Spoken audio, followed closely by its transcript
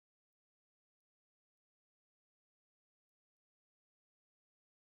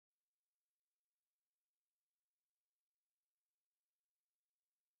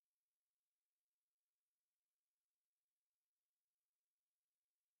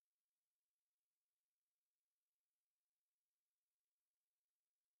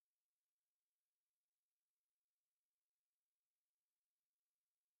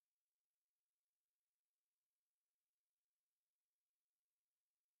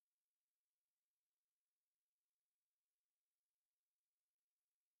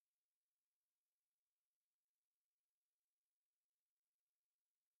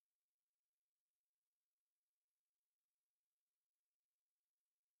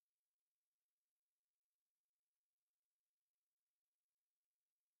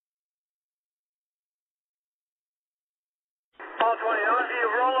Call 20. OZ,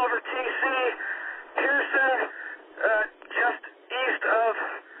 rollover TC, Pearson, just east of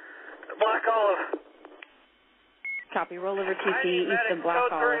Black Olive. Copy. Rollover TC, east of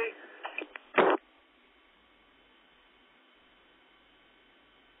Black Olive.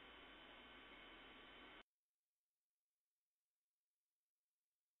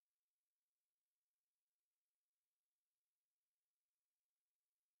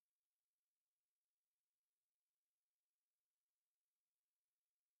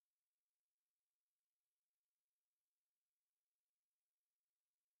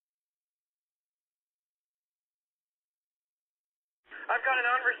 I've got an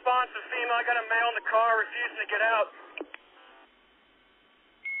unresponsive female. I got a male in the car refusing to get out.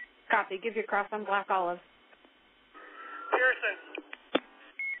 Copy. Give your cross on Black Olive. Pearson.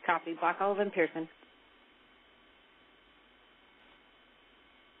 Copy. Black Olive and Pearson.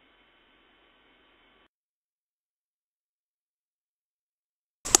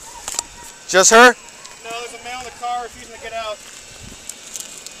 Just her? No, there's a male in the car refusing to get out.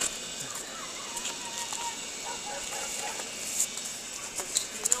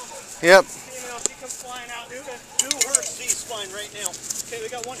 Yep. Female, she comes flying out. Do her C-spine right now. Okay, we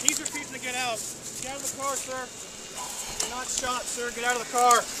got one. He's refusing to get out. Get out of the car, sir. You're not shot, sir. Get out of the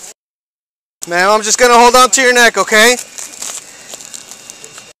car. Ma'am, I'm just gonna hold on to your neck, okay?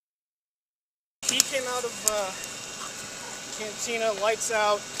 He came out of cantina, lights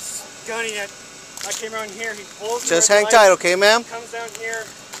out, gunning it. I came around here. He pulls. Just hang tight, okay, ma'am? Comes down here,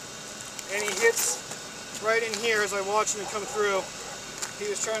 and he hits right in here as I watch him come through. He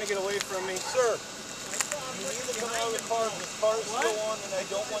was trying to get away from me. Sir, you need to come out of the car. This car is still on, and I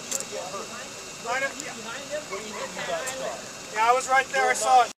don't want you to get hurt. Right up here. What do you mean you got shot? Yeah, I was right there. I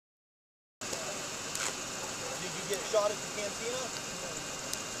saw it. Did you get shot at the cantina?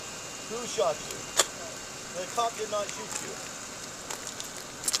 Who shot you? The cop did not shoot you.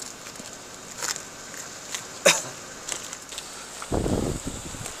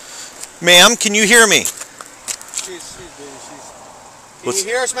 Ma'am, can you hear me? Can you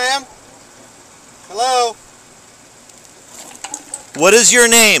hear us, ma'am? Hello? What is your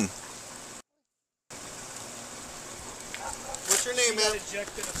name? What's your name, ma'am?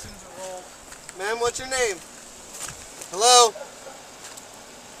 Ma'am, what's your name? Hello?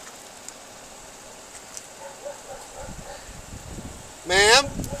 Ma'am?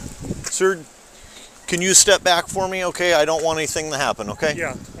 Sir, can you step back for me, okay? I don't want anything to happen, okay?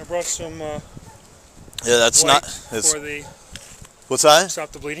 Yeah, I brought some Yeah, that's not... It's, for the what's that?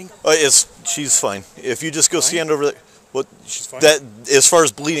 stop the bleeding. She's fine. If you just go Fine? stand over there... What, She's fine? that, as far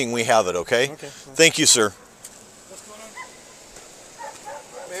as bleeding, we have it, okay? Okay. Thank you, sir. What's going on?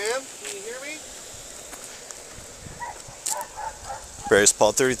 Ma'am, can you hear me? Barry's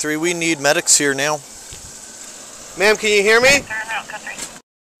Paul 33, we need medics here now. Ma'am, can you hear me?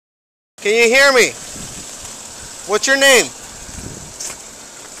 Can you hear me? What's your name?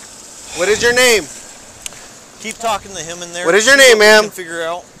 What is your name? Keep talking to him in there. What is your See name, what we ma'am? can figure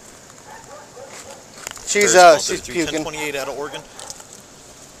out. She's She's puking. 1028 out of Oregon.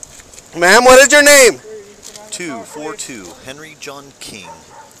 Ma'am, what is your name? 242 Henry John King,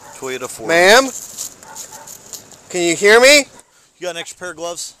 Toyota Ford. Ma'am? Can you hear me? You got an extra pair of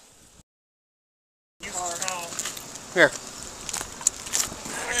gloves? Here.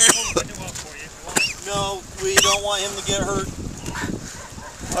 No, we don't want him to get hurt.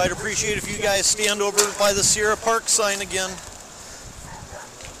 I'd appreciate if you guys stand over by the Sierra Park sign again.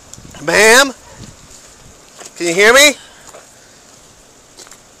 Ma'am? Can you hear me?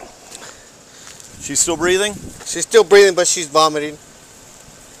 She's still breathing? She's still breathing, but she's vomiting.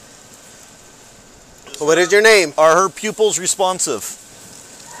 What is your name? Are her pupils responsive?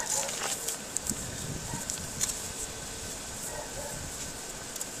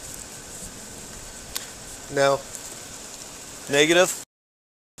 No. Negative?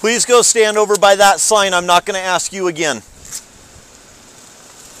 Please go stand over by that sign. I'm not going to ask you again.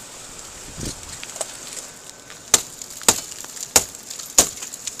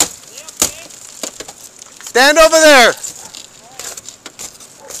 Stand over there.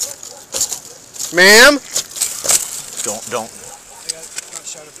 Ma'am? Don't.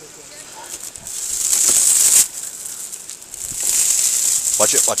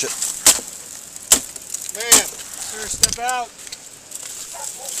 Watch it, watch it. Ma'am, sir, step out.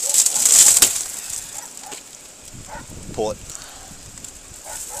 Pull it.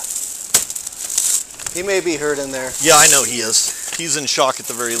 He may be hurt in there. Yeah, I know he is. He's in shock at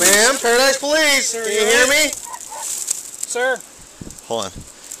the very least. Ma'am, Paradise Police, can you hear me? Sir. Hold on.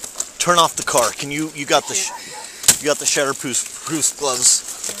 Turn off the car. Can you got the shatterproof gloves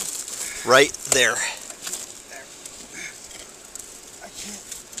right there.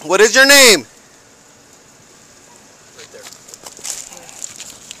 What is your name? Right there.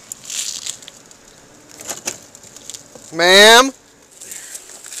 Ma'am?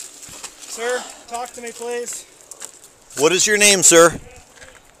 Sir, talk to me, please. What is your name, sir?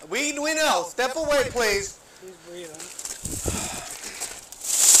 We know. Step away, please. He's breathing.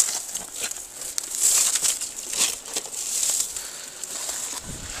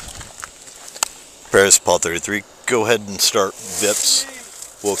 Paris Paul 33. Go ahead and start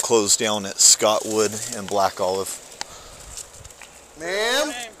VIPs. We'll close down at Scottwood and Black Olive.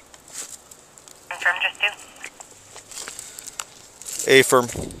 Ma'am? Affirm.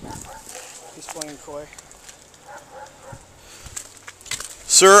 He's playing coy.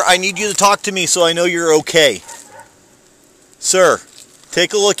 Sir, I need you to talk to me so I know you're okay. Sir,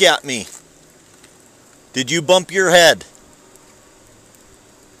 take a look at me. Did you bump your head?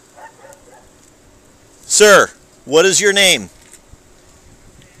 Sir, what is your name?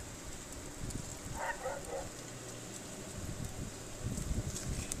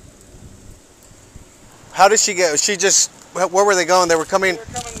 How did she get? She just. Where were they going? They were coming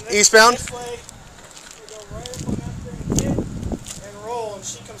This eastbound? way. They go right up on that thing, hit, and roll, and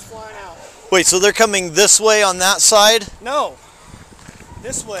she comes flying out. Wait, so they're coming this way on that side? No.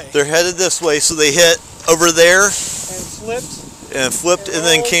 This way. They're headed this way, so they hit over there And flipped. and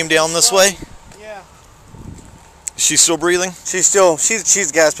then came down this way? Yeah. Is she still breathing?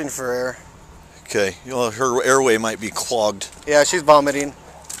 She's gasping for air. Okay, her airway might be clogged. Yeah, she's vomiting.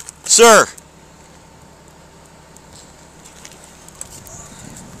 Sir!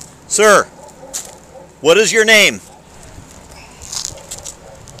 Sir, what is your name?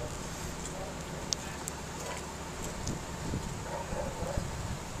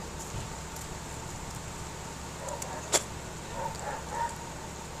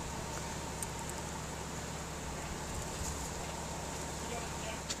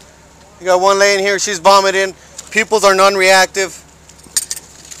 You got one laying here, she's vomiting. Pupils are non-reactive.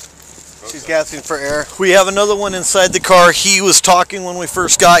 She's gasping for air. We have another one inside the car. He was talking when we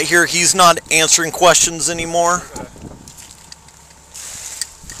first got here. He's not answering questions anymore.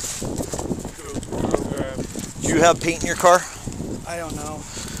 Do you have paint in your car? I don't know.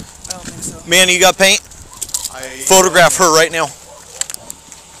 I don't think so. Manny, you got paint? Photograph her right now.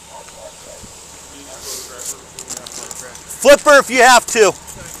 Flip her if you have to.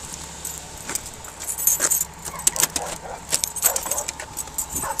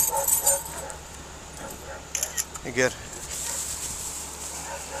 You're good.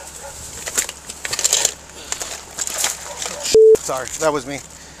 Sorry, that was me.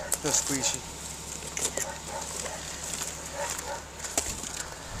 It was squeezy.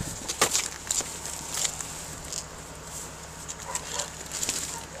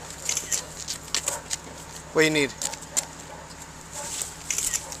 What do you need?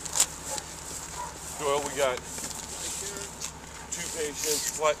 Well, we got 2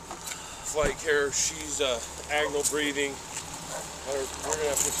 patients, flight care. She's agonal breathing. We're gonna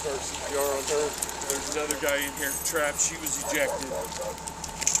have to start CPR on her. There's another guy in here trapped. She was ejected.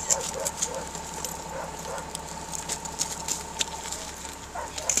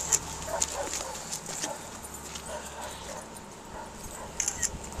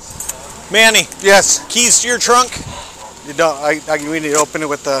 Manny, Yes. keys to your trunk? You don't. We need to open it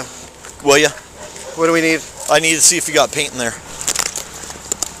with the. Will ya? What do we need? I need to see if you got paint in there.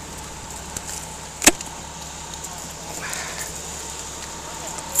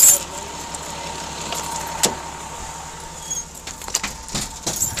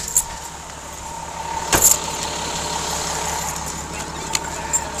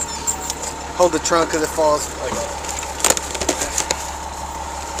 Hold the trunk because it falls.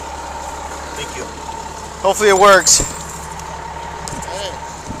 Thank you. Hopefully it works.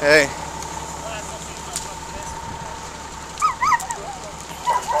 Hey.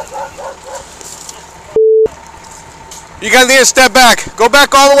 You guys need to step back. Go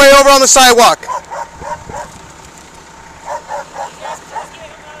back all the way over on the sidewalk.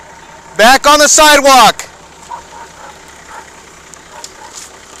 Back on the sidewalk.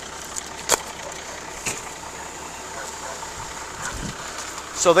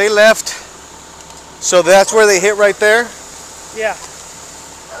 So they left. So that's where they hit right there. Yeah.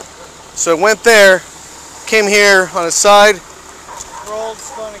 So it went there, came here on the side. Rolled,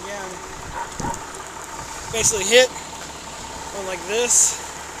 spun again. Basically hit, went like this,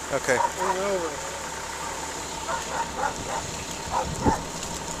 Okay. and went over.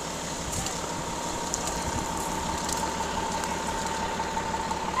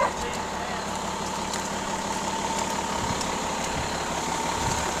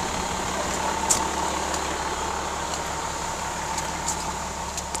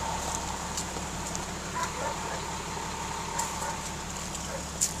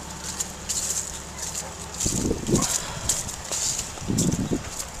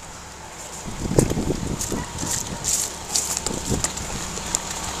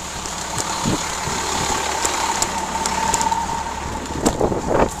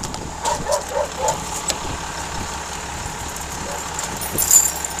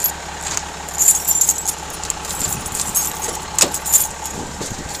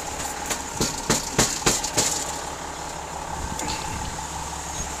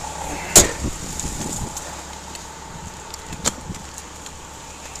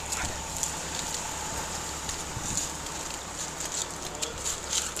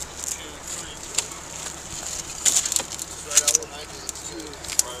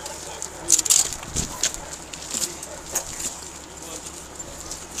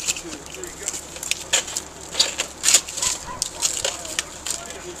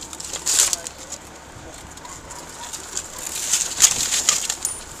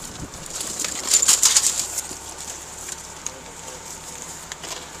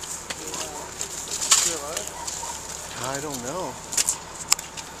 I don't know.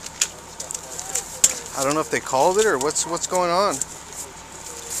 I don't know if they called it or what's going on.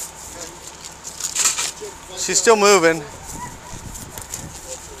 She's still moving. I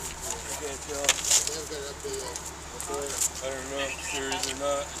don't know if there is or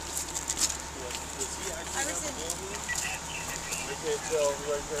not. I can't tell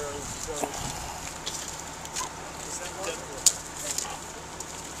right there on his stomach.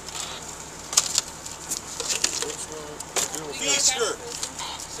 Beaster,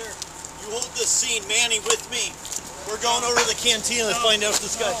 you hold this scene, Manny, with me. We're going over to the cantina to find out if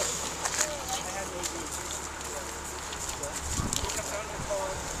this guy... I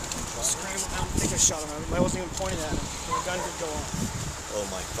think I shot him. I wasn't even pointing at him. The gun did go off. Oh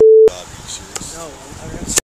my God, are you serious? No, I